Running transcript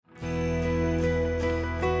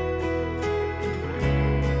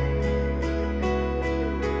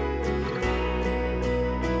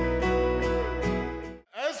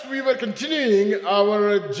were continuing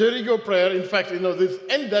our Jericho prayer. In fact,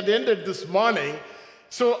 that ended this morning.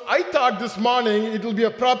 So I thought this morning it will be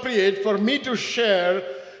appropriate for me to share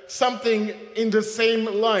something in the same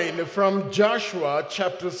line from Joshua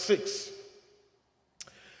chapter 6.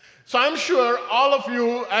 So I'm sure all of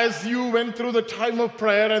you, as you went through the time of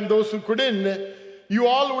prayer, and those who couldn't, you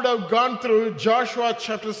all would have gone through Joshua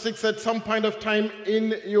chapter 6 at some point of time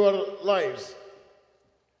in your lives.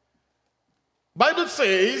 Bible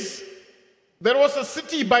says there was a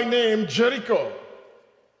city by name Jericho.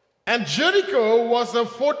 And Jericho was a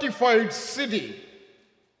fortified city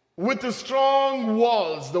with strong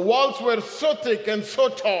walls. The walls were so thick and so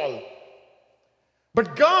tall.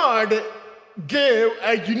 But God gave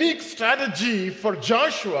a unique strategy for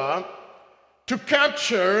Joshua to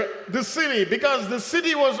capture the city, because the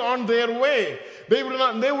city was on their way. They would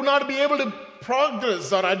not be able to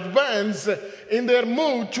progress or advance in their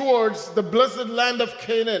move towards the blessed land of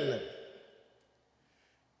Canaan.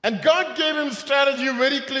 And God gave him strategy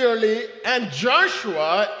very clearly, and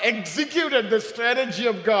Joshua executed the strategy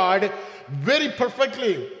of God very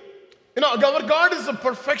perfectly. Our God is a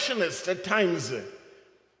perfectionist at times.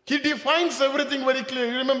 He defines everything very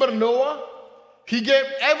clearly. You remember Noah? He gave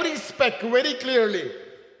every spec very clearly.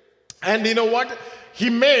 And you know what? He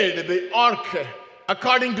made the ark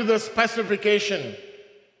according to the specification.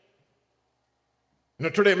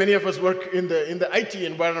 Today many of us work in the IT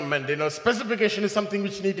environment. Specification is something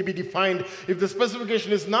which needs to be defined. If the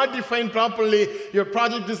specification is not defined properly, your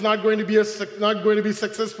project is not going to be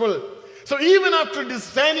successful. So even after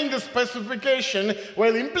designing the specification,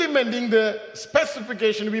 while implementing the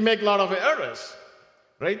specification, we make a lot of errors,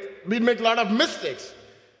 right? We make a lot of mistakes.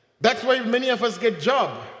 That's why many of us get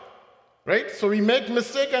job, right? So we make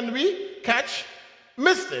mistake and we catch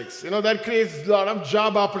mistakes. That creates a lot of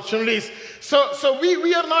job opportunities. So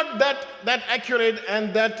we are not that accurate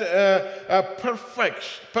and that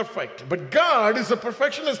perfect. But God is a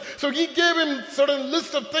perfectionist. So he gave him certain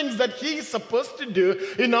list of things that he is supposed to do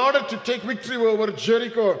in order to take victory over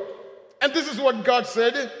Jericho. And this is what God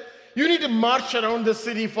said. You need to march around the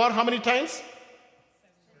city for how many times?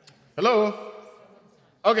 Hello?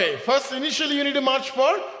 Okay, first initially you need to march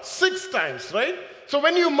for 6 times, right? So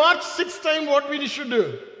when you march 6 times, what we should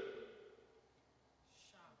do?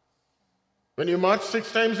 When you march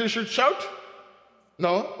 6 times, you should shout?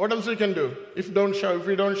 No. What else you can do? If we don't shout,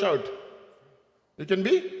 you can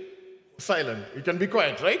be silent. You can be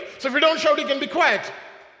quiet, right? So if you don't shout, you can be quiet.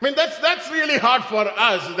 I mean, that's really hard for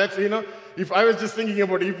us. That's, if I was just thinking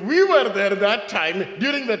about it, if we were there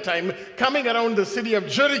during that time, coming around the city of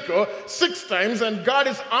Jericho 6 times, and God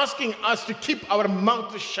is asking us to keep our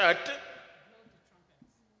mouth shut.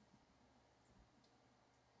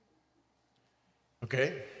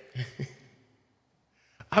 Okay.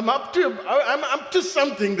 I'm up to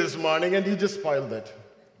something this morning, and you just spoiled that.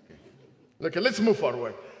 Okay, let's move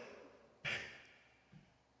forward.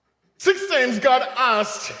 6 times God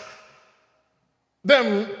asked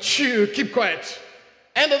them to keep quiet.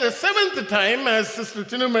 And at the 7th time, as Sister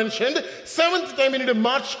Tinu mentioned, 7th time you need to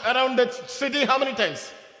march around that city how many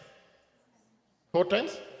times? 4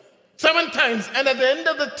 times? 7 times. And at the end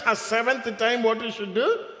of the 7th time, what you should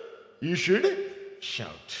do? You should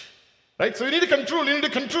shout. Right? So you need to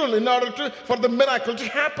control in order for the miracle to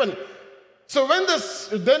happen. So when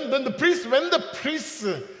the priests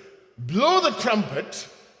blow the trumpet,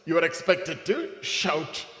 you are expected to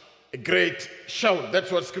shout a great shout.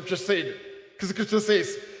 That's what Scripture said. Because Scripture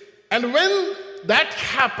says, and when that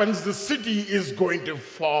happens, the city is going to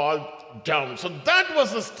fall down. So that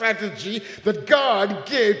was the strategy that God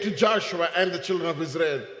gave to Joshua and the children of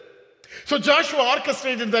Israel. So Joshua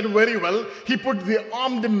orchestrated that very well. He put the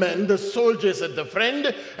armed men, the soldiers at the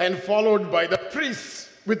front, and followed by the priests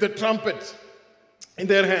with the trumpet in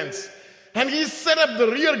their hands. And he set up the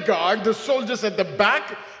rear guard, the soldiers at the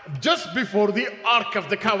back, just before the Ark of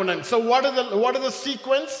the Covenant. So what are the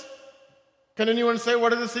sequence? Can anyone say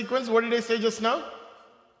what is the sequence? What did I say just now?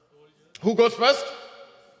 Who goes first?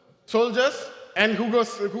 Soldiers. And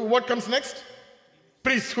what comes next?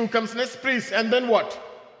 Priests. Who comes next? Priests. And then what?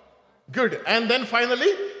 Good. And then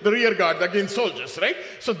finally, the rear guard, again soldiers, right?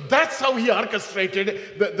 So that's how he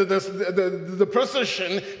orchestrated the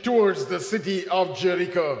procession towards the city of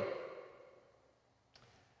Jericho.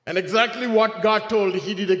 And exactly what God told,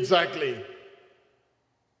 he did exactly.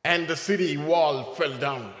 And the city wall fell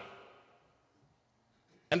down.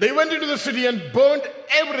 And they went into the city and burned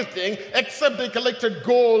everything, except they collected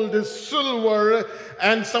gold, silver,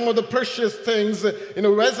 and some of the precious things,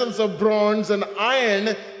 vessels of bronze and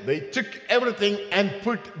iron. They took everything and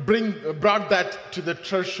brought that to the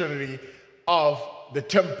treasury of the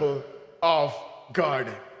temple of God.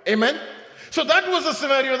 Amen? So that was a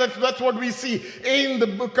scenario, that's what we see in the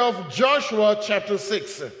book of Joshua chapter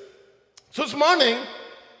 6. So this morning,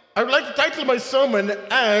 I would like to title my sermon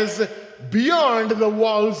as Beyond the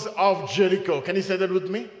Walls of Jericho. Can you say that with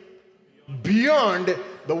me? Beyond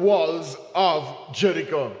the Walls of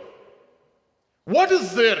Jericho. What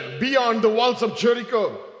is there beyond the walls of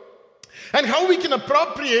Jericho? And how we can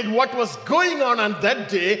appropriate what was going on that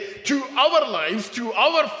day to our lives, to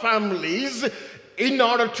our families, in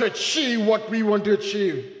order to achieve what we want to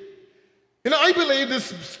achieve. I believe this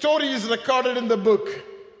story is recorded in the book,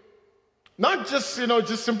 not just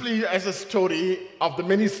simply as a story of the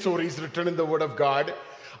many stories written in the Word of God.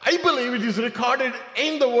 I believe it is recorded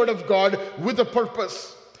in the Word of God with a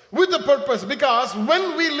purpose. With a purpose, because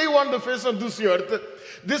when we live on the face of this earth,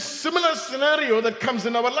 this similar scenario that comes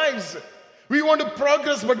in our lives. We want to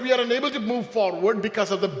progress, but we are unable to move forward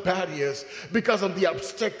because of the barriers, because of the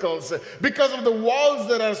obstacles, because of the walls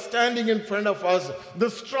that are standing in front of us, the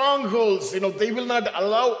strongholds, they will not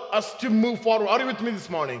allow us to move forward. Are you with me this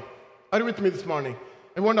morning? Are you with me this morning?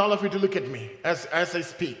 I want all of you to look at me as I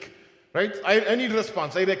speak, right? I need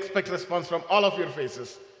response. I expect response from all of your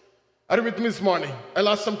faces. Are you with me this morning? I'll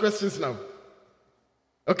ask some questions now.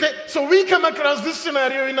 Okay, so we come across this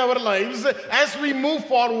scenario in our lives as we move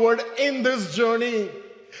forward in this journey.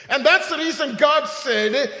 And that's the reason God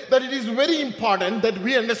said that it is very important that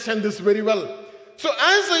we understand this very well. So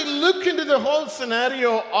as I look into the whole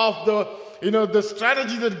scenario of the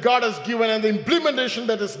strategy that God has given and the implementation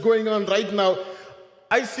that is going on right now,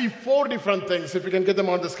 I see 4 different things, if you can get them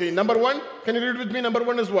on the screen. Number 1, can you read with me? Number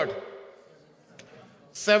 1 is what?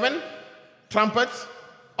 7 trumpets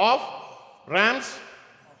of ram's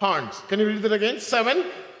horns. Can you read that again? 7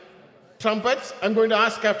 trumpets. I'm going to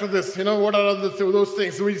ask after this, what are those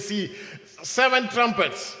things? We see 7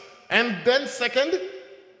 trumpets. And then second,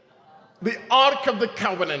 the Ark of the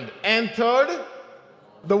Covenant. And third,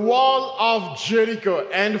 the wall of Jericho.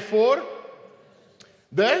 And 4,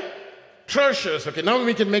 the treasures. Okay, now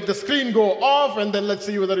we can make the screen go off and then let's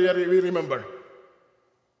see whether we remember.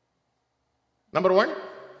 Number 1,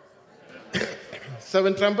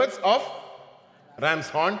 7 trumpets of ram's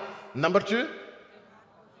horn. Number 2,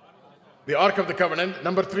 the Ark of the Covenant.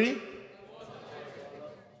 Number 3,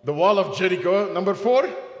 the wall of Jericho. Number 4,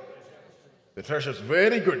 the treasures.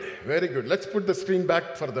 Very good, very good. Let's put the screen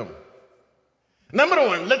back for them. Number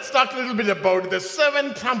 1, let's talk a little bit about the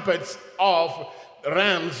 7 trumpets of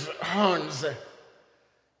ram's horns.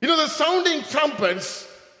 The sounding trumpets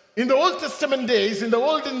in the Old Testament days, in the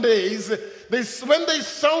olden days, when they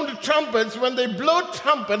sound trumpets, when they blow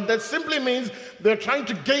trumpet, that simply means they're trying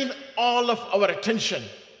to gain all of our attention.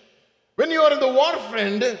 When you are in the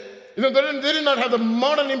warfront, they did not have the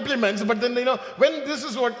modern implements, but then, when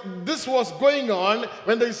this was going on,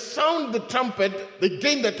 when they sound the trumpet, they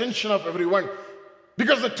gain the attention of everyone.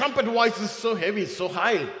 Because the trumpet voice is so heavy, so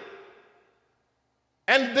high.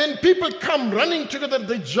 And then people come running together,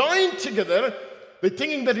 they join together, they're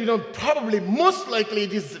thinking that, probably, most likely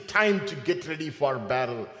it is the time to get ready for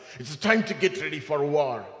battle. It's the time to get ready for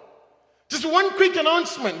war. Just one quick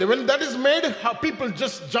announcement. When that is made, how people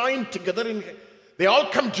just join together, and they all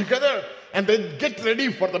come together and they get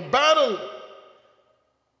ready for the battle.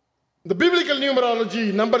 The biblical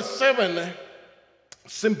numerology, number 7,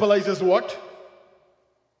 symbolizes what?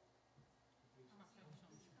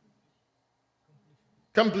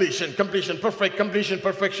 Completion, perfect, completion,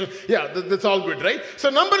 perfection. Yeah, that's all good, right? So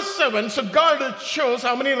number 7, so God chose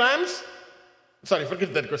how many rams? Sorry,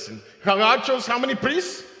 forget that question. God chose how many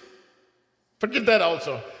priests? Forget that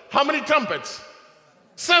also. How many trumpets?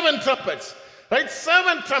 7 trumpets, right?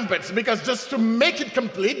 7 trumpets, because just to make it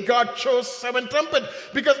complete, God chose 7 trumpets.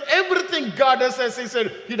 Because everything God does, as He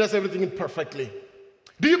said, He does everything perfectly.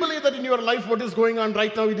 Do you believe that in your life, what is going on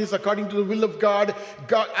right now, it is according to the will of God?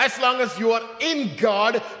 God, as long as you are in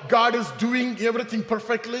God, God is doing everything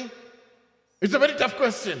perfectly? It's a very tough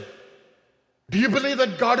question. Do you believe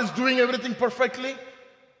that God is doing everything perfectly?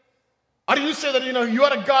 Or you say that, you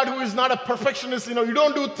are a God who is not a perfectionist, you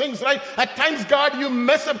don't do things right. At times, God, you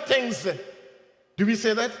mess up things. Do we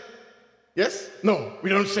say that? Yes? No, we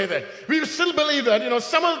don't say that. We still believe that,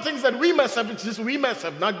 some of the things that we mess up, it's just we mess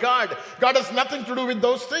up, not God. God has nothing to do with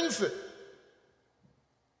those things.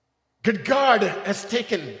 But God has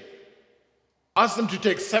asked them to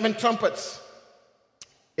take 7 trumpets.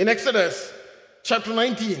 In Exodus chapter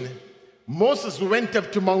 19, Moses went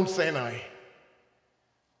up to Mount Sinai.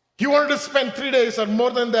 He wanted to spend 3 days or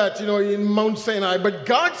more than that, in Mount Sinai. But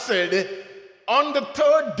God said, on the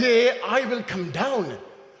 3rd day, I will come down.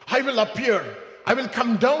 I will appear. I will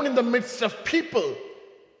come down in the midst of people.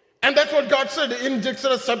 And that's what God said in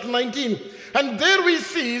Exodus chapter 19. And there we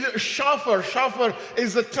see the shofar. Shofar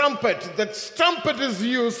is a trumpet. That trumpet is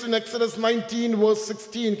used in Exodus 19 verse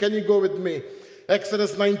 16. Can you go with me?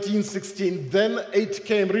 Exodus 19:16. Then it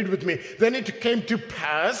came, read with me. Then it came to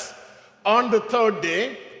pass on the third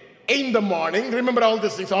day in the morning. Remember all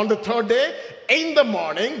these things. On the third day in the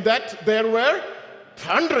morning that there were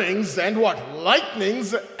thunderings and what?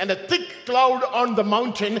 Lightnings and a thick cloud on the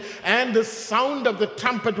mountain, and the sound of the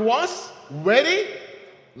trumpet was very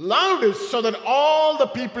loud, so that all the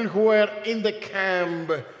people who were in the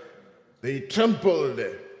camp, they trembled.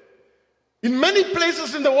 In many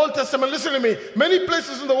places in the Old Testament, listen to me, many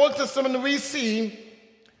places in the Old Testament we see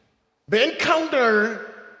the encounter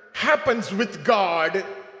happens with God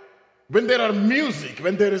when there are music,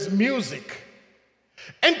 when there is music.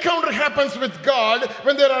 Encounter happens with God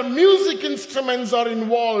when there are music instruments are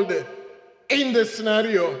involved in this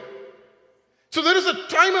scenario. So there is a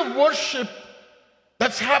time of worship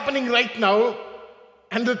that's happening right now,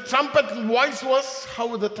 and the trumpet voice was,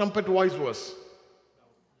 how the trumpet voice was?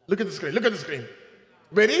 Look at the screen, look at the screen.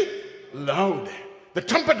 Very loud. The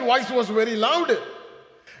trumpet voice was very loud.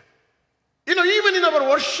 You know, even in our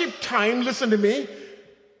worship time, listen to me,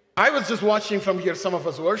 I was just watching from here, some of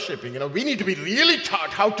us worshiping. You know, we need to be really taught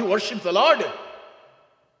how to worship the Lord.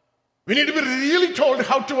 We need to be really told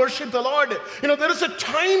how to worship the Lord. You know, there is a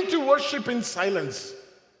time to worship in silence.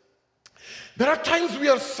 There are times we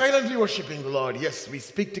are silently worshiping the Lord. Yes, we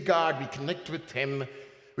speak to God, we connect with Him,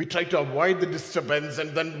 we try to avoid the disturbance,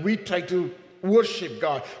 and then we try to worship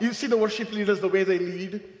God. You see the worship leaders, the way they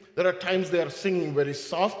lead. There are times they are singing very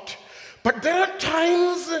soft, but there are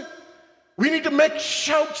times we need to make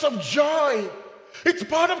shouts of joy. It's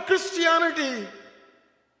part of Christianity.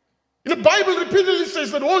 The Bible repeatedly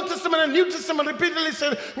says, that Old Testament and New Testament repeatedly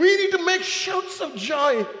say, we need to make shouts of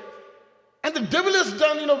joy. And the devil has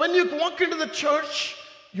done, you know, when you walk into the church,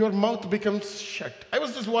 your mouth becomes shut. I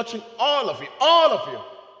was just watching all of you.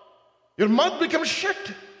 Your mouth becomes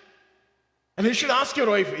shut. And you should ask your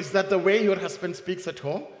wife, is that the way your husband speaks at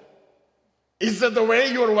home? Is that the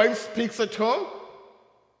way your wife speaks at home?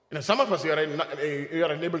 You know, some of us, you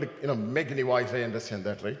are unable to, you know, make any voice. I understand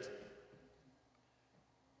that, right?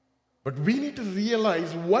 But we need to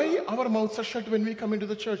realize why our mouths are shut when we come into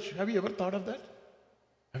the church. Have you ever thought of that?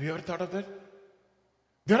 Have you ever thought of that?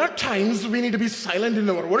 There are times we need to be silent in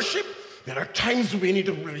our worship. There are times we need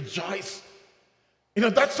to rejoice. You know,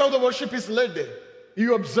 that's how the worship is led.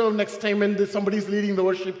 You observe next time when somebody is leading the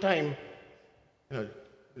worship time. You know,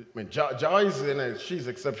 I mean, Joy is, you know, she's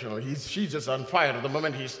exceptional. She's just on fire the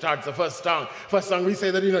moment he starts the first song. First song, we say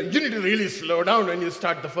that, you know, you need to really slow down when you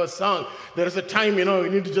start the first song. There is a time, you know, you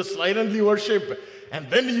need to just silently worship, and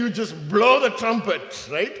then you just blow the trumpet,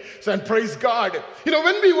 right? So, and praise God. You know,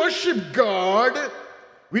 when we worship God,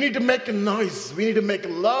 we need to make a noise. We need to make a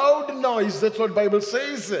loud noise. That's what Bible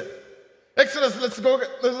says. Exodus, let's go.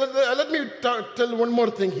 Let me tell one more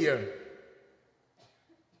thing here.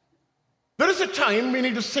 There is a time we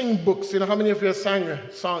need to sing books. You know, how many of you sang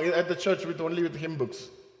a song at the church only with hymn books?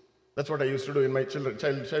 That's what I used to do in my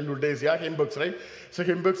childhood days. Yeah, hymn books, right? So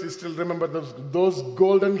hymn books, you still remember those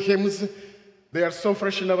golden hymns. They are so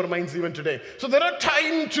fresh in our minds even today. So there are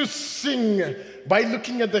times to sing by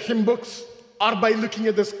looking at the hymn books or by looking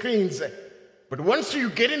at the screens. But once you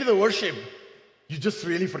get into the worship, you just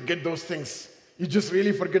really forget those things. You just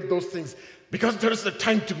really forget those things, because there is a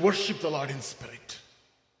time to worship the Lord in spirit.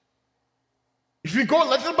 If we go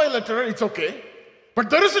letter by letter, it's okay. But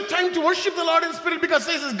there is a time to worship the Lord in spirit, because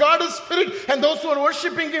it says God is spirit, and those who are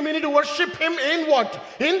worshiping Him, we need to worship Him in what?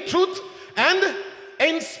 In truth and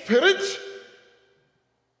in spirit.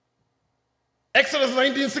 Exodus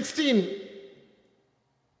 19:16.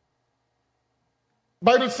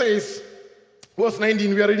 Bible says, verse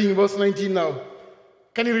 19, we are reading verse 19 now.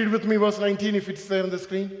 Can you read with me verse 19 if it's there on the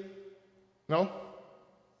screen? No?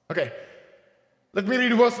 Okay. Let me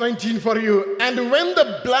read verse 19 for you. And when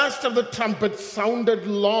the blast of the trumpet sounded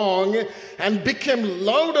long and became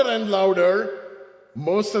louder and louder,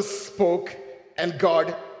 Moses spoke and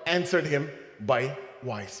God answered him by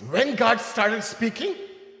voice. When God started speaking,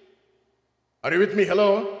 are you with me?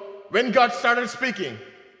 Hello? When God started speaking.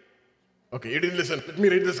 Okay, you didn't listen. Let me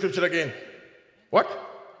read the scripture again. What?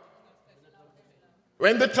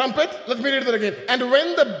 When the trumpet, let me read that again. And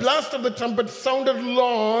when the blast of the trumpet sounded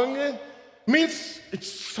long, means it's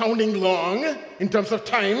sounding long in terms of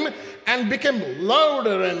time, and became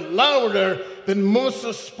louder and louder, then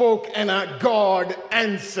Moses spoke and God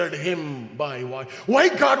answered him by voice. Why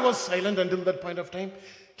God was silent until that point of time?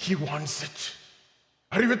 He wants it.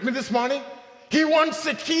 Are you with me this morning? He wants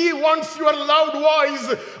it. He wants your loud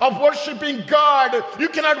voice of worshiping God. You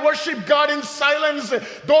cannot worship God in silence.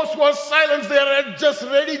 Those who are silent, they are just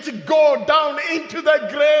ready to go down into the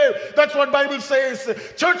grave. That's what Bible says.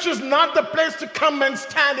 Church is not the place to come and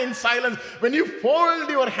stand in silence. When you fold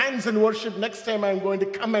your hands in worship, next time I'm going to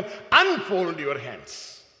come and unfold your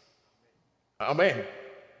hands. Amen.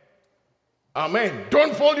 Amen.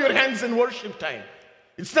 Don't fold your hands in worship time.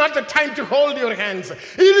 It's not the time to hold your hands.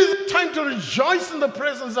 It is the time to rejoice in the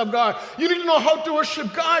presence of God. You need to know how to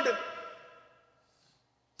worship God.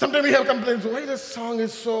 Sometimes we have complaints, why the song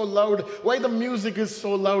is so loud? Why the music is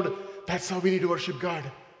so loud? That's how we need to worship God.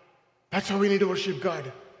 That's how we need to worship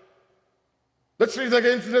God. Let's read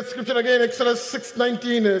that scripture again, Exodus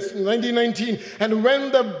 19:19. And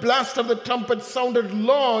when the blast of the trumpet sounded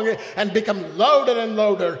long and became louder and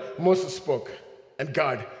louder, Moses spoke, and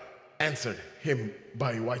God answered him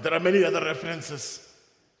by voice. There are many other references.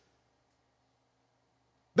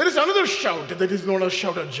 There is another shout that is known as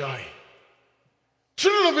shout of joy.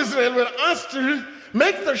 Children of Israel were asked to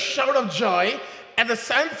make the shout of joy at the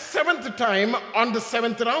seventh time on the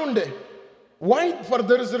seventh round. Why? For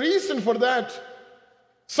there is a reason for that.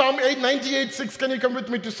 Psalm 98:6. Can you come with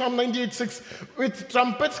me to Psalm 98:6? With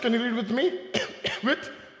trumpets, can you read with me? With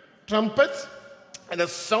trumpets and the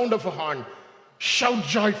sound of a horn, shout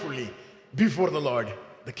joyfully before the Lord,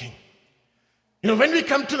 the King. When we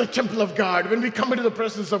come to the temple of God, when we come into the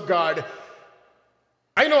presence of God,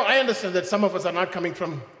 I understand that some of us are not coming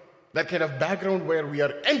from that kind of background where we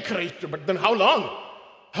are encouraged, but then how long?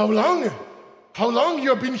 How long? How long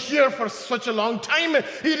you have been here for such a long time?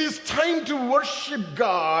 It is time to worship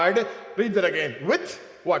God. Read that again. With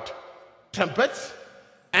what? Trumpets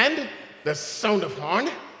and the sound of horn.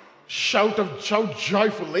 Shout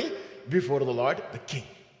joyfully before the Lord, the King.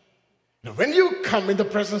 Now, when you come in the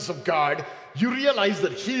presence of God, you realize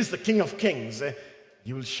that He is the King of Kings.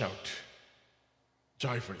 You will shout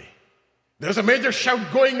joyfully. There's a major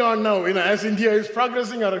shout going on now, as India is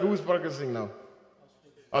progressing, or who is progressing now?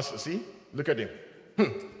 Us, see? Look at him.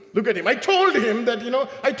 Look at him. I told him that,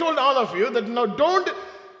 I told all of you that now don't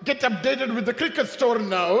get updated with the cricket score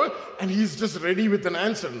now, and he's just ready with an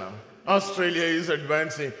answer now. Australia is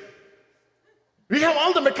advancing. We have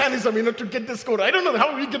all the mechanism, to get the score. I don't know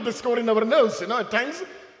how we get the score in our nerves, at times.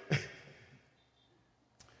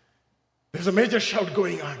 There's a major shout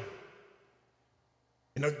going on.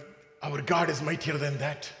 Our God is mightier than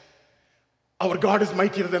that. Our God is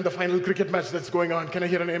mightier than the final cricket match that's going on. Can I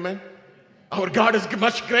hear an amen? Our God is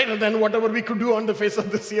much greater than whatever we could do on the face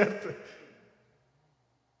of this earth.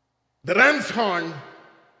 The ram's horn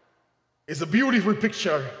is a beautiful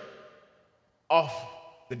picture of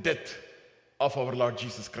the death of our Lord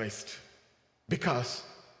Jesus Christ. Because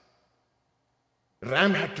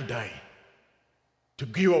ram had to die to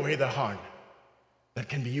give away the horn that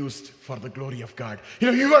can be used for the glory of God.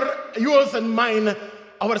 Yours and mine,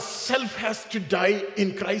 our self has to die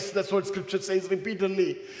in Christ. That's what Scripture says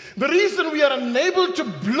repeatedly. The reason we are unable to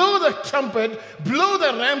blow the trumpet, blow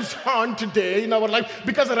the ram's horn today in our life,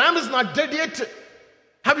 because the ram is not dead yet.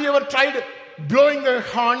 Have you ever tried blowing the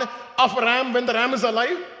horn of a ram when the ram is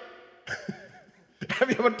alive? Have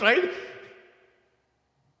you ever tried?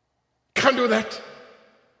 Can't do that.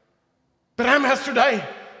 The ram has to die.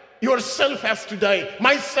 Yourself has to die.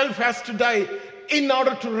 Myself has to die in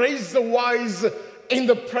order to raise the voice in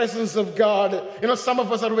the presence of God. Some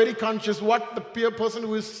of us are very conscious what the peer person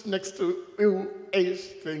who is next to you is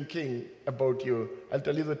thinking about you. I'll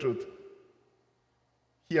tell you the truth.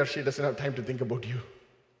 He or she doesn't have time to think about you.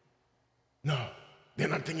 No, they're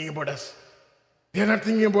not thinking about us. They're not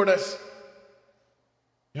thinking about us.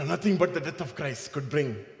 Nothing but the death of Christ could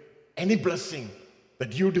bring any blessing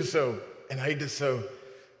that you deserve and I deserve.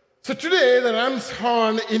 So today, the ram's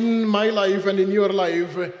horn in my life and in your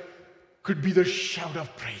life could be the shout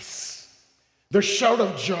of praise, the shout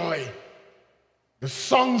of joy, the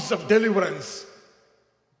songs of deliverance,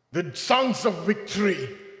 the songs of victory,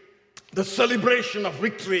 the celebration of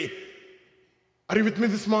victory. Are you with me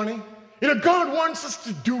this morning? God wants us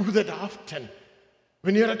to do that often.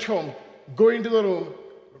 When you're at home, go into the room,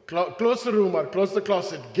 close the room or close the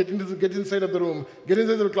closet, get inside of the room, get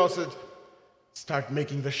inside the closet, start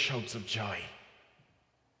making the shouts of joy.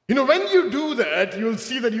 When you do that, you'll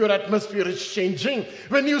see that your atmosphere is changing.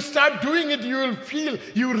 When you start doing it,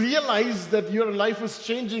 you realize that your life is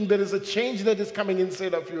changing. There is a change that is coming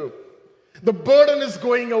inside of you. The burden is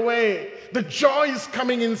going away. The joy is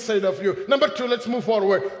coming inside of you. Number 2, let's move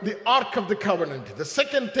forward. The Ark of the Covenant. The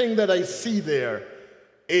second thing that I see there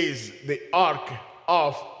is the Ark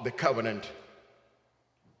of the Covenant.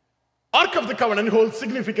 Ark of the Covenant holds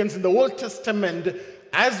significance in the Old Testament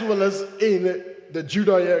as well as in the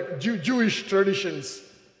Jewish traditions.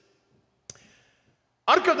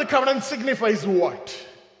 Ark of the Covenant signifies what?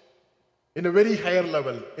 In a very higher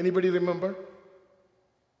level. Anybody remember?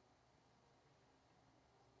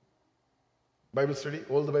 Bible study,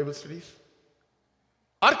 all the Bible studies.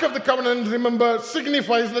 Ark of the Covenant, remember,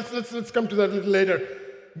 signifies, let's come to that a little later.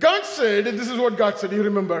 God said, this is what God said, you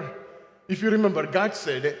remember? If you remember, God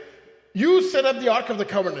said, you set up the Ark of the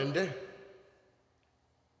Covenant.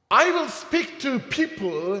 I will speak to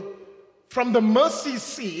people from the mercy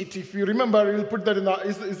seat. If you remember, we'll put that in the,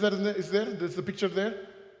 is there? There's the picture there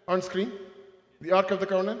on screen. The Ark of the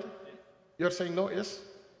Covenant. You're saying no? Yes?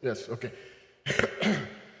 Yes, okay.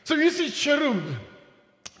 So you see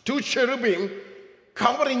two cherubim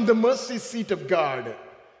covering the mercy seat of God.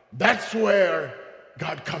 That's where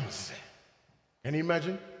God comes. Can you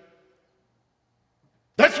imagine?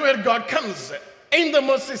 That's where God comes, in the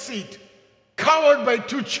mercy seat, covered by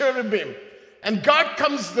two cherubim. And God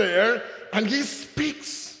comes there and he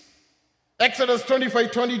speaks. Exodus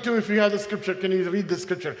 25:22, if you have the scripture, can you read the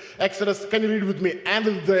scripture? Exodus, can you read with me? And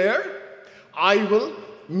there I will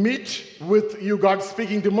meet with you, God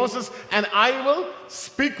speaking to Moses, and I will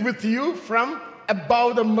speak with you from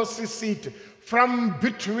above the mercy seat, from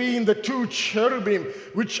between the two cherubim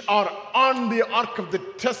which are on the ark of the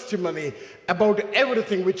testimony, about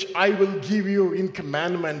everything which I will give you in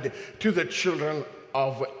commandment to the children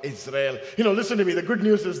of Israel. Listen to me. The good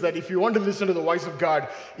news is that if you want to listen to the voice of God,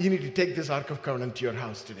 you need to take this Ark of Covenant to your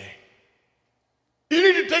house today. You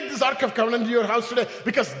need to take this Ark of Covenant to your house today,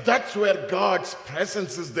 because that's where God's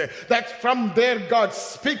presence is there. That's from there God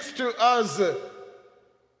speaks to us.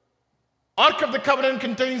 Ark of the Covenant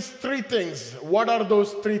contains three things. What are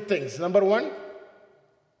those three things? Number one.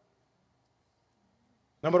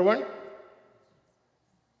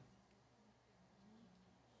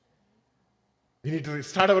 We need to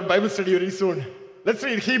start our Bible study very soon. Let's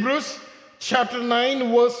read Hebrews chapter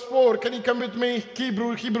 9 verse 4. Can you come with me?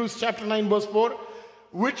 Hebrews chapter 9 verse 4.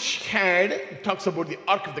 It talks about the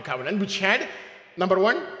Ark of the Covenant, which had, number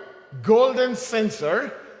one, golden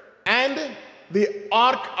censer and the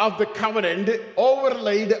Ark of the Covenant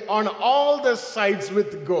overlaid on all the sides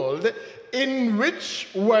with gold, in which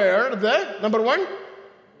were number one,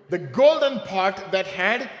 the golden pot that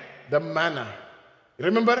had the manna.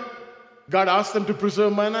 Remember, God asked them to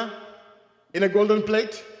preserve manna in a golden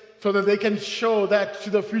plate so that they can show that to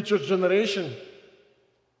the future generation.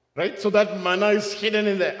 Right? So that manna is hidden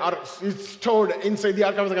in the ark, it's stored inside the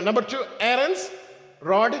Ark of the Covenant. Number two, Aaron's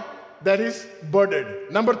rod that is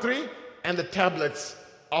budded. Number three, and the tablets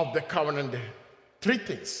of the covenant. Three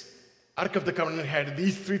things. Ark of the Covenant had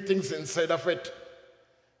these three things inside of it.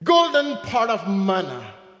 Golden pot of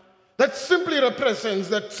manna. That simply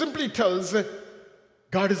tells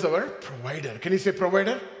God is our provider. Can you say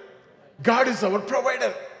provider? God is our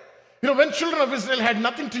provider. When children of Israel had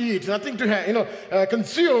nothing to eat, nothing to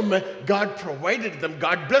consume, God provided them.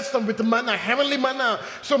 God blessed them with manna, heavenly manna.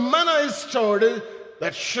 So manna is stored.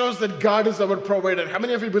 That shows that God is our provider. How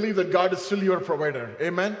many of you believe that God is still your provider?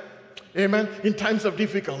 Amen? Amen? In times of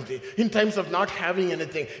difficulty, in times of not having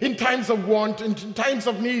anything, in times of want, in times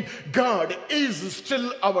of need, God is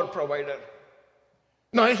still our provider.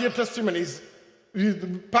 Now I hear testimonies.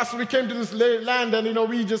 Pastor, we came to this land and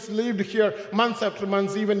we just lived here months after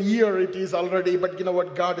months, even year it is already, but you know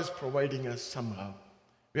what? God is providing us somehow.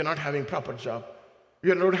 We are not having proper job. We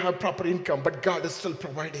don't have proper income, but God is still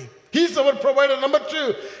providing. He's our provider. Number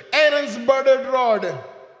two, Aaron's budded rod.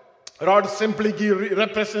 Rod simply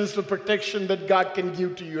represents the protection that God can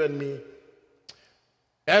give to you and me.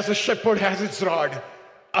 As a shepherd has its rod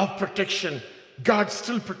of protection, God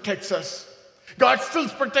still protects us. God still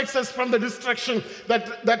protects us from the destruction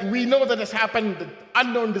that we know that has happened, the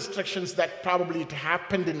unknown destructions that probably it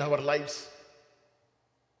happened in our lives.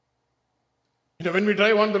 When we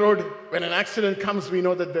drive on the road, when an accident comes, we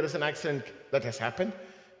know that there is an accident that has happened,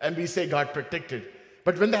 and we say God protected.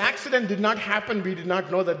 But when the accident did not happen, we did not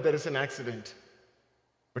know that there is an accident.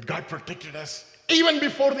 But God protected us even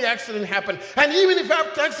before the accident happened. And even if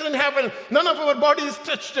after the accident happened, none of our body is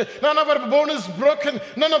touched, none of our bone is broken,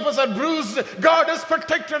 none of us are bruised. God has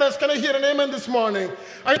protected us. Can I hear an amen this morning?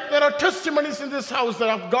 There are testimonies in this house that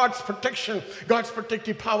of God's protection, God's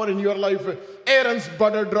protective power in your life. Aaron's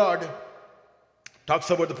budded rod talks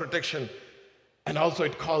about the protection, and also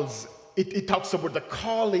it talks about the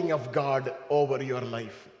calling of God over your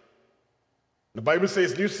life. The Bible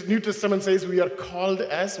says, New Testament says we are called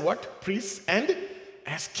as what? Priests and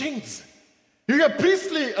as kings. You have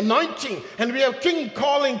priestly anointing, and we have king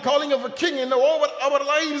calling of a king over our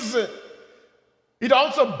lives. It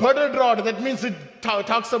also budded rod. That means it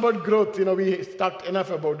talks about growth. We talked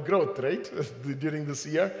enough about growth, right? During this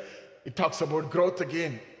year. It talks about growth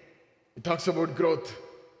again. It talks about growth.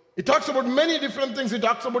 It talks about many different things. It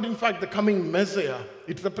talks about, in fact, the coming Messiah.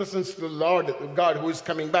 It represents the Lord, God, who is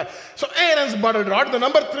coming back. So Aaron's budded rod. The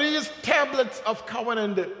number 3 is tablets of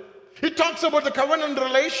covenant. It talks about the covenant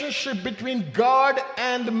relationship between God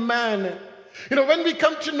and man. When we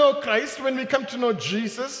come to know Christ, when we come to know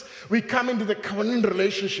Jesus, we come into the covenant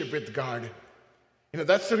relationship with God.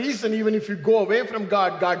 That's the reason even if you go away from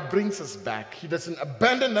God, God brings us back. He doesn't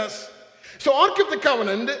abandon us. So Ark of the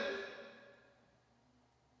Covenant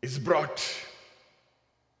is brought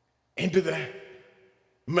into the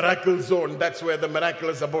miracle zone. That's where the miracle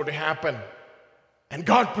is about to happen. And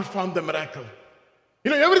God performed the miracle.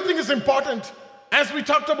 Everything is important. As we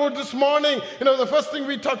talked about this morning, the first thing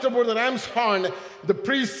we talked about, the ram's horn, the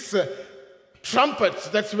priest's trumpets,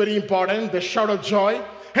 that's very important, the shout of joy.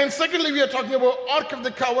 And secondly, we are talking about Ark of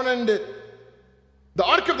the Covenant. The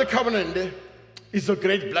Ark of the Covenant is a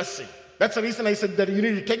great blessing. That's the reason I said that you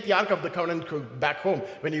need to take the Ark of the Covenant back home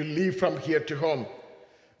when you leave from here to home.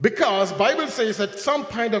 Because Bible says at some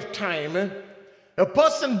point of time, a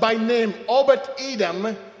person by name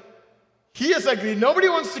Obed-Edom, he has agreed. Nobody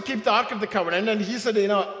wants to keep the Ark of the Covenant, and he said,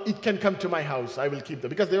 it can come to my house. I will keep them.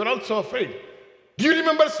 Because they were all so afraid. Do you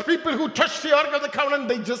remember people who touched the Ark of the Covenant?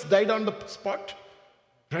 They just died on the spot.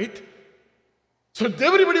 Right? So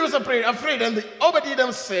everybody was afraid. And the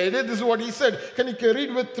Obed-Edom said, this is what he said. Can you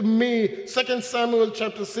read with me 2 Samuel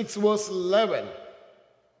chapter 6, verse 11?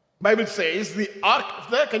 Bible says, the ark,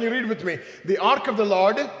 can you read with me? The ark of the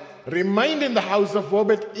Lord remained in the house of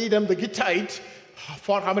Obed-Edom the Gittite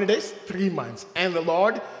for how many days? 3 months. And the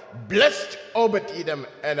Lord blessed Obed-Edom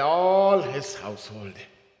and all his household.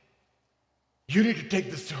 You need to take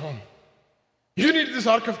this to home. You need this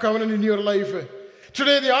Ark of Covenant in your life.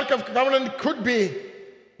 Today, the Ark of Covenant could be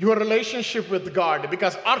your relationship with God,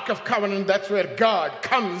 because Ark of Covenant, that's where God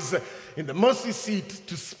comes in the mercy seat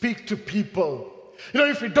to speak to people.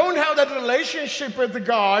 If you don't have that relationship with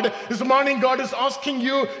God, this morning God is asking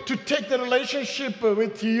you to take the relationship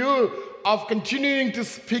with you of continuing to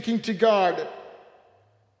speaking to God.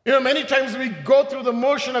 Many times we go through the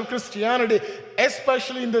motion of Christianity,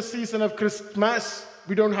 especially in the season of Christmas.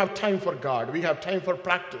 We don't have time for God. We have time for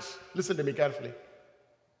practice. Listen to me carefully.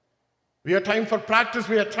 We have time for practice.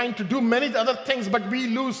 We are trying to do many other things, but we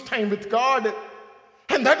lose time with God.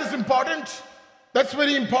 And that is important. That's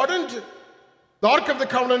very important. The Ark of the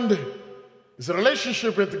Covenant is a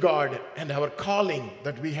relationship with God and our calling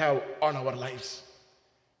that we have on our lives.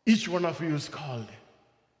 Each one of you is called.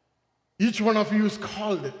 Each one of you is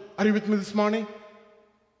called. Are you with me this morning?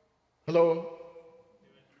 Hello?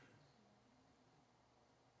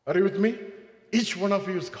 Are you with me? Each one of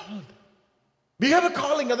you is called. We have a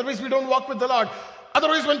calling, otherwise we don't walk with the Lord.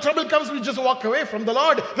 Otherwise, when trouble comes, we just walk away from the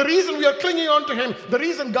Lord. The reason we are clinging on to Him, the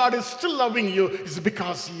reason God is still loving you is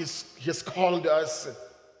because He has called us.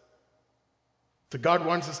 So God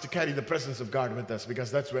wants us to carry the presence of God with us, because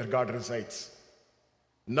that's where God resides.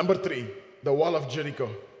 Number 3, the wall of Jericho.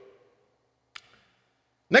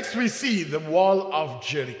 Next we see the wall of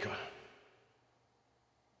Jericho.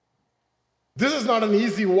 This is not an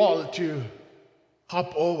easy wall to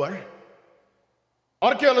hop over.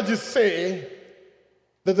 Archaeologists say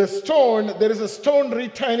that there is a stone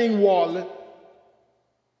retaining wall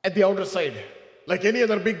at the outer side, like any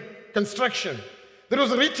other big construction. There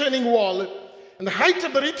was a retaining wall, and the height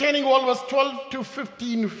of the retaining wall was 12 to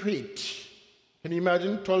 15 feet. Can you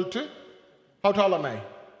imagine 12 to? How tall am I?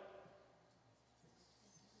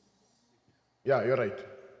 Yeah, you're right.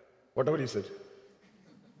 Whatever you said.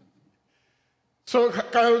 So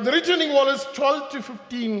the retaining wall is 12 to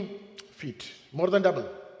 15 feet, more than double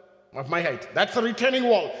of my height. That's a retaining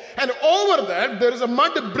wall. And over there is a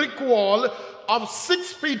mud brick wall of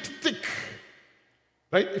 6 feet thick.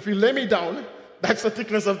 Right? If you lay me down, that's the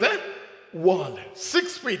thickness of the wall.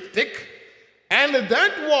 6 feet thick. And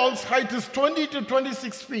that wall's height is 20 to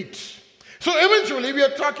 26 feet. So eventually we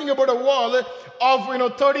are talking about a wall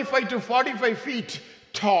of 35 to 45 feet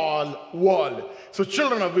tall wall. So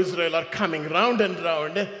children of Israel are coming round and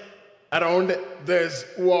round around this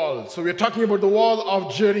wall. So we're talking about the wall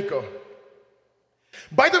of Jericho.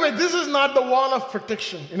 By the way, this is not the wall of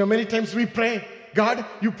protection. Many times we pray, God,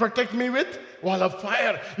 you protect me with wall of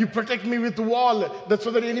fire. You protect me with the wall that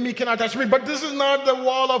so that the enemy cannot touch me. But this is not the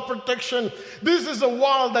wall of protection. This is a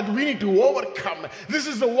wall that we need to overcome. This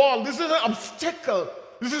is a wall. This is an obstacle.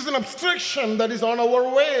 This is an obstruction that is on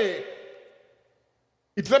our way.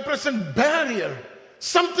 It represents barrier,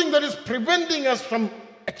 something that is preventing us from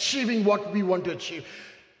achieving what we want to achieve.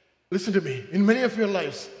 Listen to me. In many of your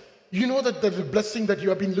lives, you know that the blessing that you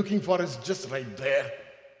have been looking for is just right there.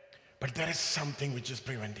 But there is something which is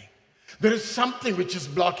preventing. There is something which is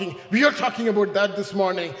blocking. We are talking about that this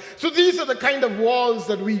morning. So these are the kind of walls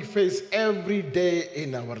that we face every day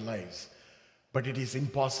in our lives. But it is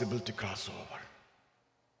impossible to cross over.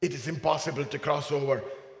 It is impossible to cross over.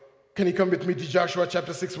 Can you come with me to Joshua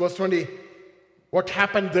chapter 6 verse 20? What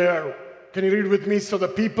happened there? Can you read with me? So the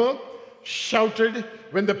people shouted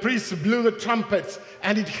when the priests blew the trumpets,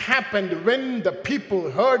 and it happened when the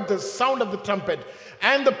people heard the sound of the trumpet,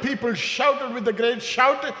 and the people shouted with a great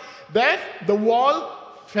shout, that the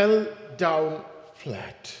wall fell down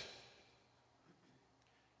flat.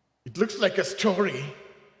 It looks like a story,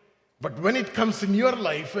 but when it comes in your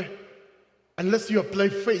life, unless you apply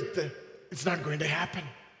faith, it's not going to happen.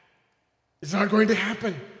 It's not going to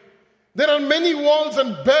happen. There are many walls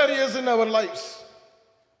and barriers in our lives.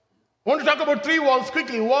 I want to talk about 3 walls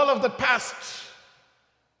quickly. Wall of the past.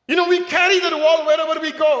 We carry that wall wherever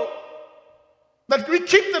we go. That we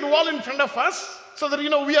keep that wall in front of us so that,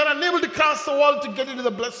 we are unable to cross the wall to get into the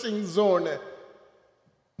blessing zone.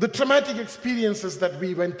 The traumatic experiences that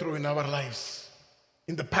we went through in our lives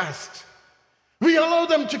in the past, we allow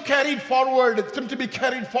them to carry it forward, them to be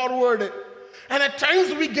carried forward. And at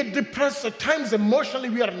times we get depressed, at times emotionally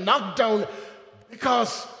we are knocked down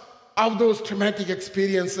because of those traumatic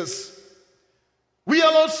experiences. We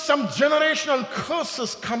allow some generational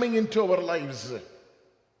curses coming into our lives.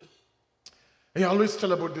 I always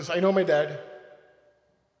tell about this. I know my dad.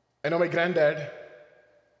 I know my granddad.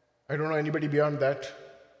 I don't know anybody beyond that.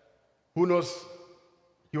 Who knows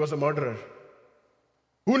he was a murderer?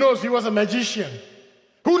 Who knows he was a magician?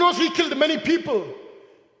 Who knows he killed many people?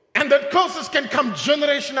 And that curses can come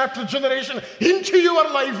generation after generation into your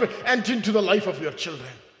life and into the life of your children.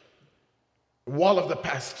 Wall of the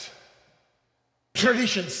past.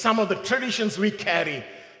 Traditions, some of the traditions we carry.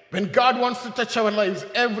 When God wants to touch our lives,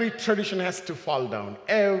 every tradition has to fall down.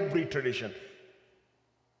 Every tradition.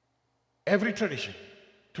 Every tradition.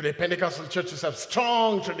 Today, Pentecostal churches have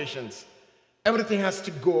strong traditions. Everything has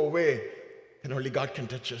to go away. And only God can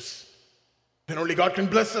touch us. Then only God can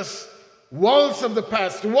bless us. Walls of the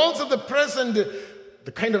past, walls of the present,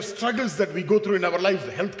 the kind of struggles that we go through in our lives,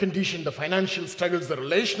 the health condition, the financial struggles, the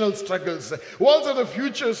relational struggles, walls of the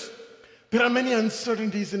futures. There are many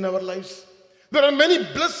uncertainties in our lives. There are many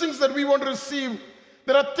blessings that we want to receive.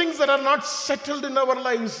 There are things that are not settled in our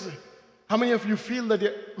lives. How many of you feel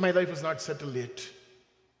that my life is not settled yet?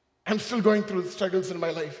 I'm still going through struggles in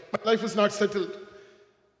my life. My life is not settled.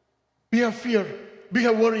 We have fear. We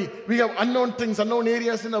have worry. We have unknown things, unknown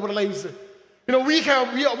areas in our lives.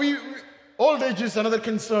 We old age is another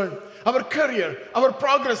concern. Our career, our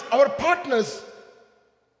progress, our partners.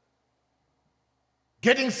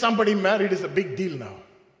 Getting somebody married is a big deal now.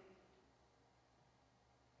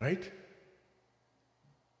 Right?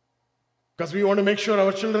 Because we want to make sure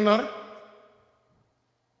our children are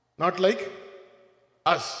not like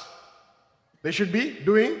us. They should be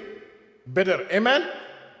doing better. Amen?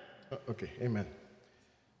 Okay, amen.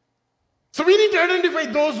 So we need to identify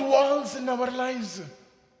those walls in our lives.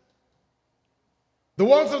 The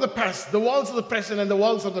walls of the past, the walls of the present, and the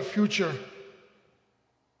walls of the future.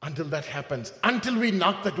 Until that happens, until we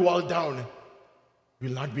knock that wall down,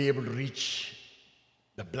 we'll not be able to reach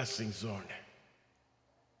the blessing zone.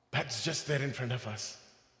 That's just there in front of us.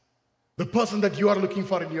 The person that you are looking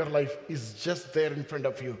for in your life is just there in front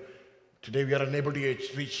of you. Today we are unable to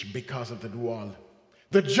reach because of that wall.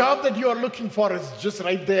 The job that you are looking for is just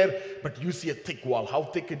right there, but you see a thick wall. How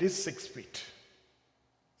thick it is? 6 feet.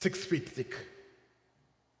 6 feet thick.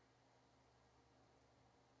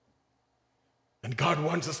 And God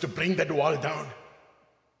wants us to bring that wall down.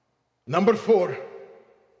 Number 4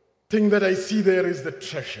 thing that I see there is the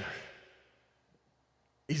treasure.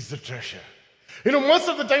 Is the treasure. Most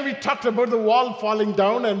of the time we talked about the wall falling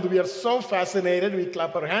down and we are so fascinated, we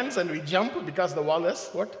clap our hands and we jump because the wall is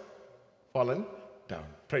what? Fallen down.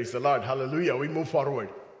 Praise the Lord. Hallelujah. We move forward.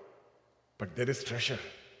 But there is treasure.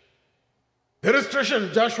 There is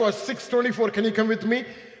treasure. Joshua 6:24. Can you come with me?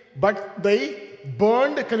 But they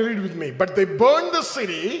burned, can you read with me? But they burned the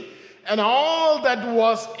city and all that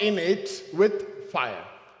was in it with fire.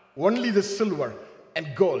 Only the silver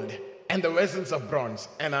and gold and the vessels of bronze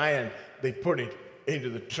and iron, they put it into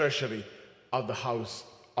the treasury of the house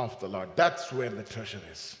of the Lord. That's where the treasure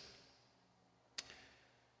is.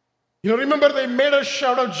 Remember they made a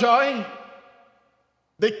shout of joy.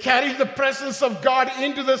 They carried the presence of God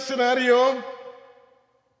into the scenario.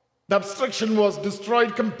 The obstruction was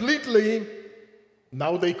destroyed completely.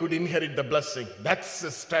 Now they could inherit the blessing. That's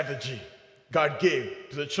the strategy God gave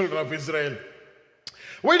to the children of Israel.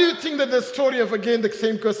 Why do you think that the story of, again, the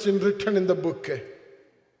same question written in the book?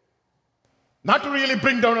 Not to really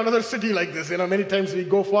bring down another city like this. Many times we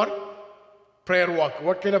go for prayer walk.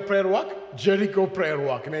 What kind of prayer walk? Jericho prayer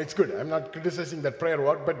walk. It's good. I'm not criticizing that prayer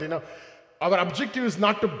walk, but our objective is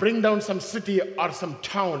not to bring down some city or some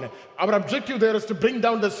town. Our objective there is to bring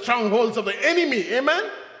down the strongholds of the enemy. Amen?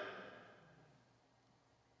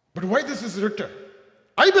 But why this is written?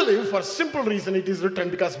 I believe for a simple reason it is written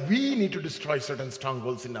because we need to destroy certain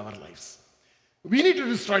strongholds in our lives. We need to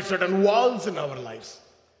destroy certain walls in our lives.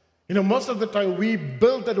 Most of the time we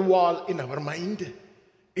build that wall in our mind.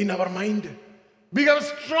 In our mind. We have a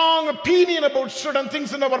strong opinion about certain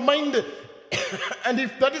things in our mind. And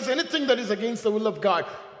if that is anything that is against the will of God,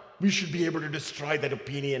 we should be able to destroy that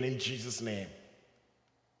opinion in Jesus' name.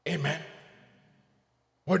 Amen.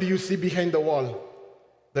 What do you see behind the wall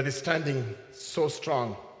that is standing so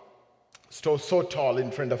strong, so tall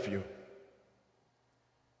in front of you?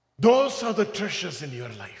 Those are the treasures in your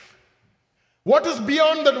life. What is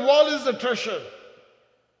beyond that wall is the treasure.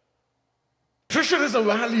 Treasure is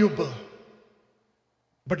valuable,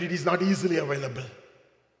 but it is not easily available.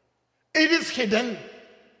 It is hidden.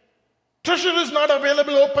 Treasure is not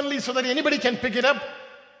available openly so that anybody can pick it up.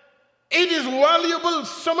 It is valuable,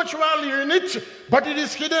 so much value in it, but it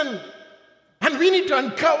is hidden. And we need to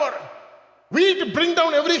uncover. We need to bring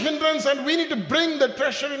down every hindrance, and we need to bring the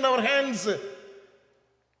treasure in our hands.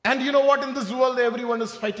 And you know what? In this world, everyone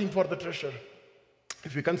is fighting for the treasure.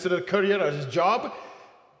 If you consider career as a job,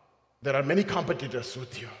 there are many competitors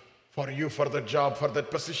with you, for the job, for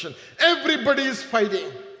that position. Everybody is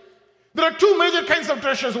fighting. There are two major kinds of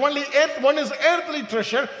treasures. One is earthly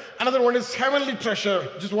treasure, another one is heavenly treasure.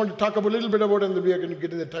 Just want to talk a little bit about it, and then we are going to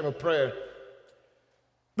get in the time of prayer.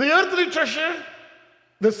 The earthly treasure,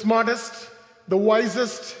 the smartest, the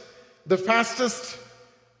wisest, the fastest,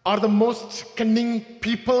 or the most cunning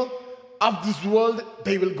people of this world,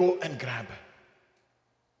 they will go and grab.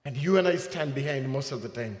 And you and I stand behind most of the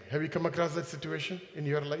time. Have you come across that situation in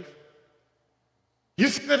your life? You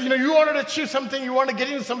see that, you want to achieve something, you want to get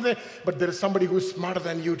into something, but there is somebody who is smarter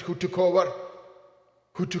than you who took over.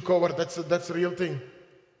 That's the real thing.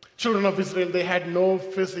 Children of Israel, they had no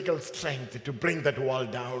physical strength to bring that wall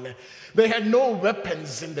down. They had no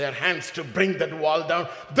weapons in their hands to bring that wall down.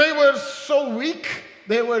 They were so weak.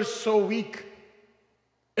 You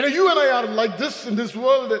and I are like this in this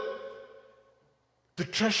world. The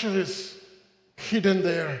treasure is hidden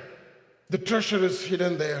there. The treasure is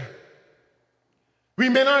hidden there. We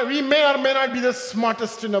may or may not be the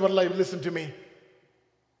smartest in our life, listen to me.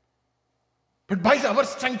 But by our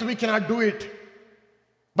strength, we cannot do it.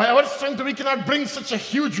 By our strength, we cannot bring such a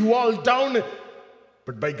huge wall down.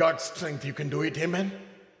 But by God's strength, you can do it. Amen.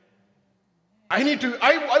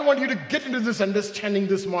 I want you to get into this understanding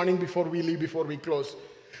this morning before we leave, before we close.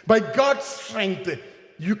 By God's strength,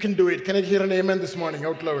 you can do it. Can I hear an amen this morning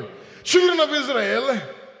out loud? Children of Israel,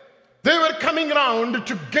 they were coming around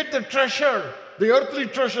to get the treasure, the earthly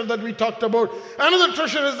treasure that we talked about. Another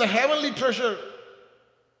treasure is the heavenly treasure.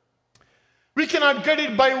 We cannot get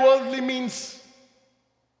it by worldly means.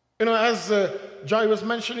 As Joy was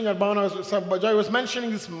mentioning, Joy was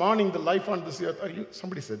mentioning this morning, the life on this earth.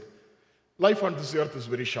 Somebody said, life on this earth is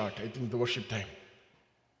very short. I think the worship time.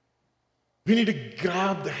 We need to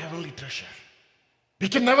grab the heavenly treasure. We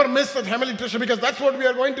can never miss that heavenly treasure because that's what we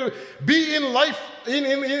are going to be in life,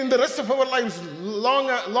 in the rest of our lives,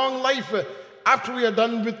 long life after we are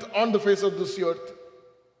done on the face of this earth.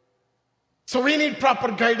 So we need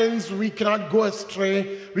proper guidance. We cannot go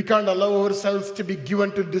astray. We can't allow ourselves to be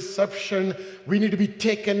given to deception. We need to be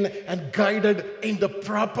taken and guided in the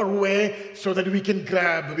proper way so that we can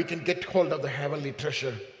get hold of the heavenly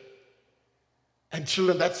treasure. And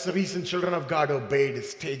children, that's the reason children of God obeyed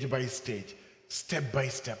stage by stage, step by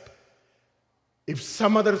step. If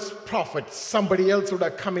some other prophet, somebody else would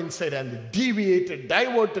have come inside and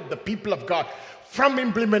diverted the people of God from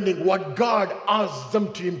implementing what God asked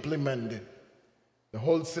them to implement, the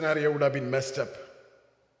whole scenario would have been messed up.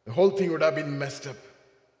 The whole thing would have been messed up.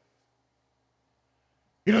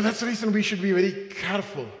 That's the reason we should be very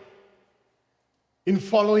careful in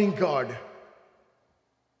following God.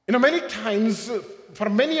 Many times, for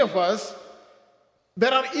many of us,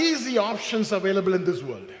 there are easy options available in this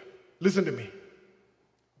world. Listen to me.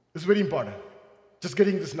 This is very important. Just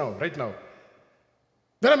getting this now, right now.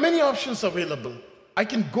 There are many options available. I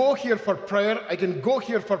can go here for prayer. I can go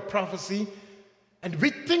here for prophecy. And we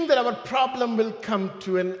think that our problem will come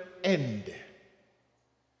to an end.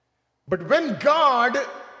 But when God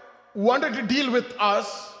wanted to deal with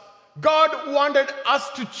us, God wanted us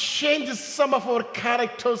to change some of our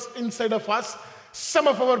characters inside of us some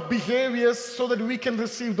of our behaviors so that we can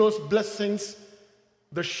receive those blessings,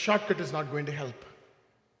 the shortcut is not going to help.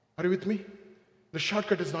 Are you with me? The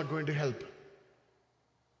shortcut is not going to help.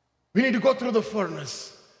 We need to go through the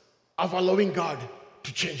furnace of allowing God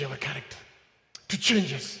to change our character, to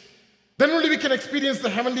change us. Then only we can experience the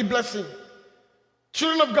heavenly blessing.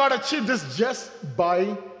 Children of God achieve this just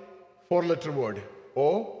by four-letter word.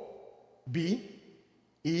 O-B-E-Y.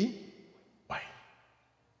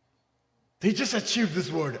 They just achieved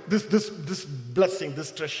this word, this blessing,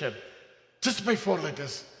 this treasure, just by four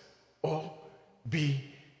letters. O-B-E-Y.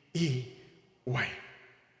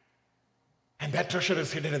 And that treasure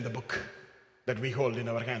is hidden in the book that we hold in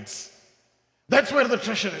our hands. That's where the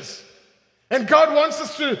treasure is. And God wants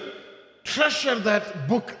us to treasure that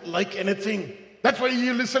book like anything. That's why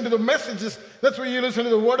you listen to the messages. That's why you listen to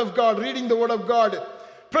the Word of God, reading the Word of God.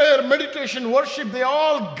 Prayer, meditation, worship, they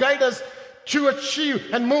all guide us to achieve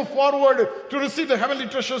and move forward to receive the heavenly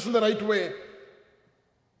treasures in the right way.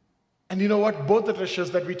 And you know what? Both the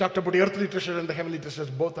treasures that we talked about, the earthly treasure and the heavenly treasures,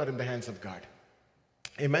 both are in the hands of God.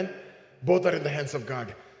 Amen? Both are in the hands of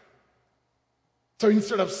God. So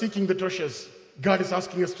instead of seeking the treasures, God is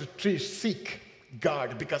asking us to seek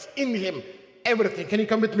God, because in Him, everything. Can you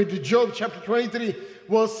come with me to Job chapter 23,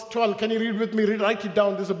 verse 12? Can you read with me? Write it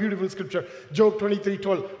down. This is a beautiful scripture. Job 23,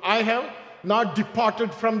 12. I have not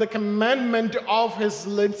departed from the commandment of His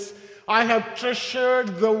lips. I have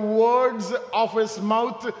treasured the words of His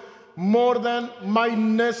mouth more than my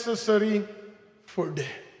necessary food.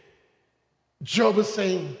 Job is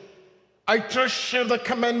saying, I treasure the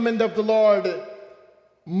commandment of the Lord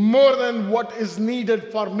more than what is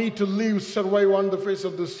needed for me to live, survive on the face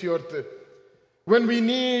of this earth. When we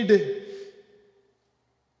need,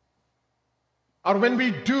 or when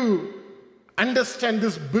we do understand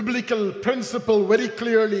this biblical principle very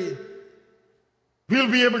clearly,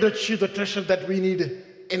 we'll be able to achieve the treasure that we need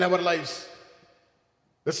in our lives.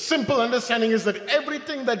 The simple understanding is that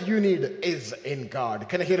everything that you need is in God.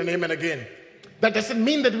 Can I hear an amen again? That doesn't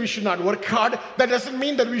mean that we should not work hard. That doesn't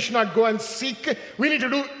mean that we should not go and seek. We need to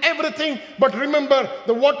do everything, but remember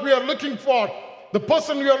that what we are looking for, the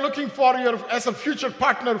person you are looking for as a future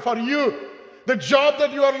partner for you, the job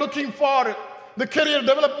that you are looking for, the career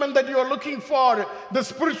development that you are looking for, the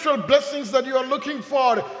spiritual blessings that you are looking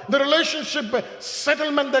for, the relationship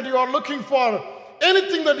settlement that you are looking for,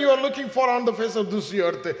 anything that you are looking for on the face of this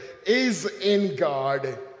earth is in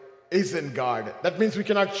God. Is in God. That means we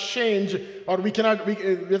cannot change, or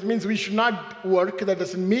that means we should not work. That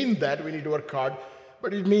doesn't mean that we need to work hard,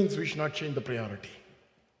 but it means we should not change the priority.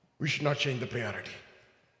 We should not change the priority.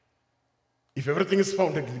 If everything is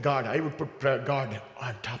found in God, I would put God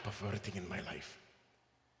on top of everything in my life.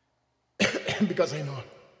 Because I know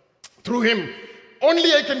through Him,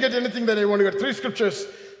 only I can get anything that I want to get. 3 scriptures.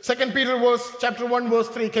 2 Peter chapter 1 verse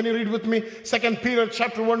 3. Can you read with me? 2 Peter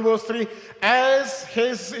chapter 1 verse 3.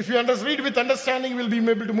 If you read with understanding, we'll be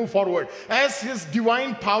able to move forward. As His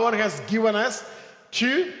divine power has given us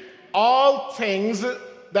to all things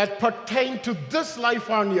that pertain to this life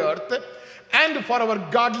on earth, and for our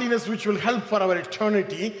godliness, which will help for our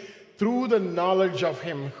eternity, through the knowledge of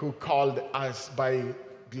Him who called us by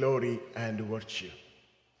glory and virtue.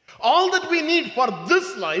 All that we need for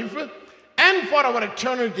this life and for our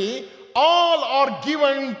eternity, all are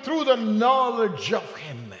given through the knowledge of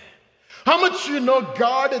Him. How much you know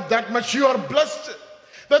God, that much you are blessed.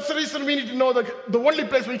 That's the reason we need to know that the only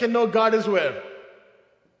place we can know God is where?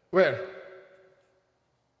 Where?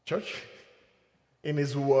 Church? In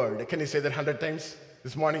His Word. Can you say that 100 times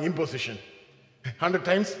this morning? Imposition. 100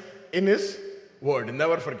 times in His Word.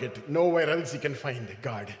 Never forget. Nowhere else you can find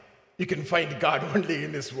God. You can find God only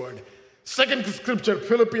in His Word. Second scripture,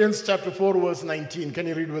 Philippians chapter 4 verse 19. Can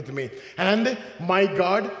you read with me? And my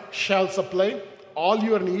God shall supply all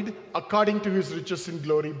your need according to His riches in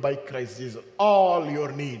glory by Christ Jesus. All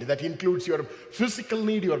your need. That includes your physical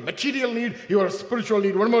need, your material need, your spiritual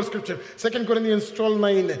need. One more scripture, 2 Corinthians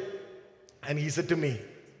 12:9. And He said to me,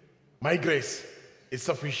 my grace is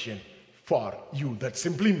sufficient for you. That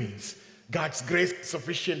simply means God's grace is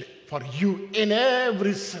sufficient for you in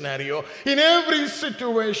every scenario, in every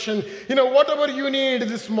situation. Whatever you need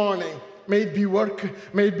this morning, may it be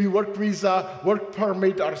work visa, work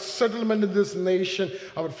permit, or settlement in this nation,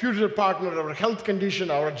 our future partner, our health condition,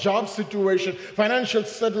 our job situation, financial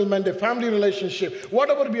settlement, a family relationship,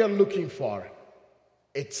 whatever we are looking for,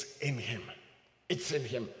 it's in Him. It's in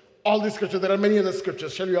Him. All these scriptures, there are many other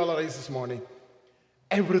scriptures. Shall we all arise this morning?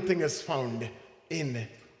 Everything is found in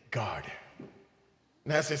God.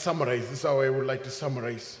 And as I summarize, this is how I would like to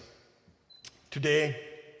summarize. Today,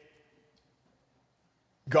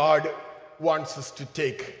 God wants us to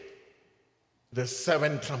take the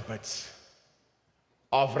 7 trumpets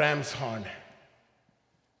of ram's horn.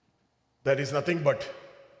 That is nothing but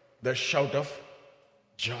the shout of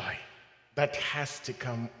joy that has to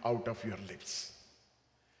come out of your lips.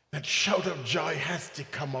 That shout of joy has to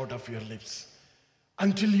come out of your lips.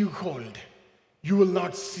 Until you hold, you will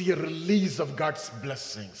not see a release of God's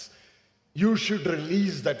blessings. You should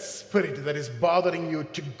release that spirit that is bothering you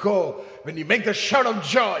to go. When you make the shout of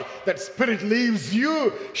joy, that spirit leaves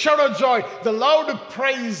you. Shout of joy, the loud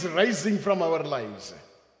praise rising from our lives.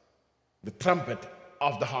 The trumpet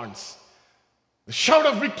of the horns. The shout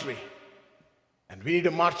of victory. And we need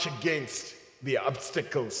to march against the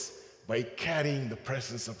obstacles by carrying the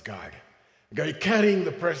presence of God. By carrying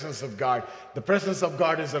the presence of God. The presence of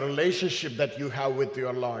God is a relationship that you have with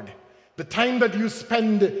your Lord. The time that you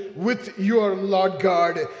spend with your Lord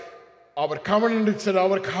God, our covenant, it's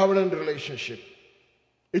our covenant relationship.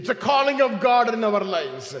 It's a calling of God in our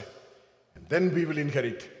lives. And then we will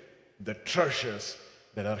inherit the treasures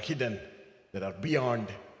that are hidden, that are beyond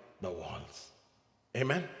the walls.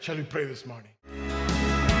 Amen. Shall we pray this morning?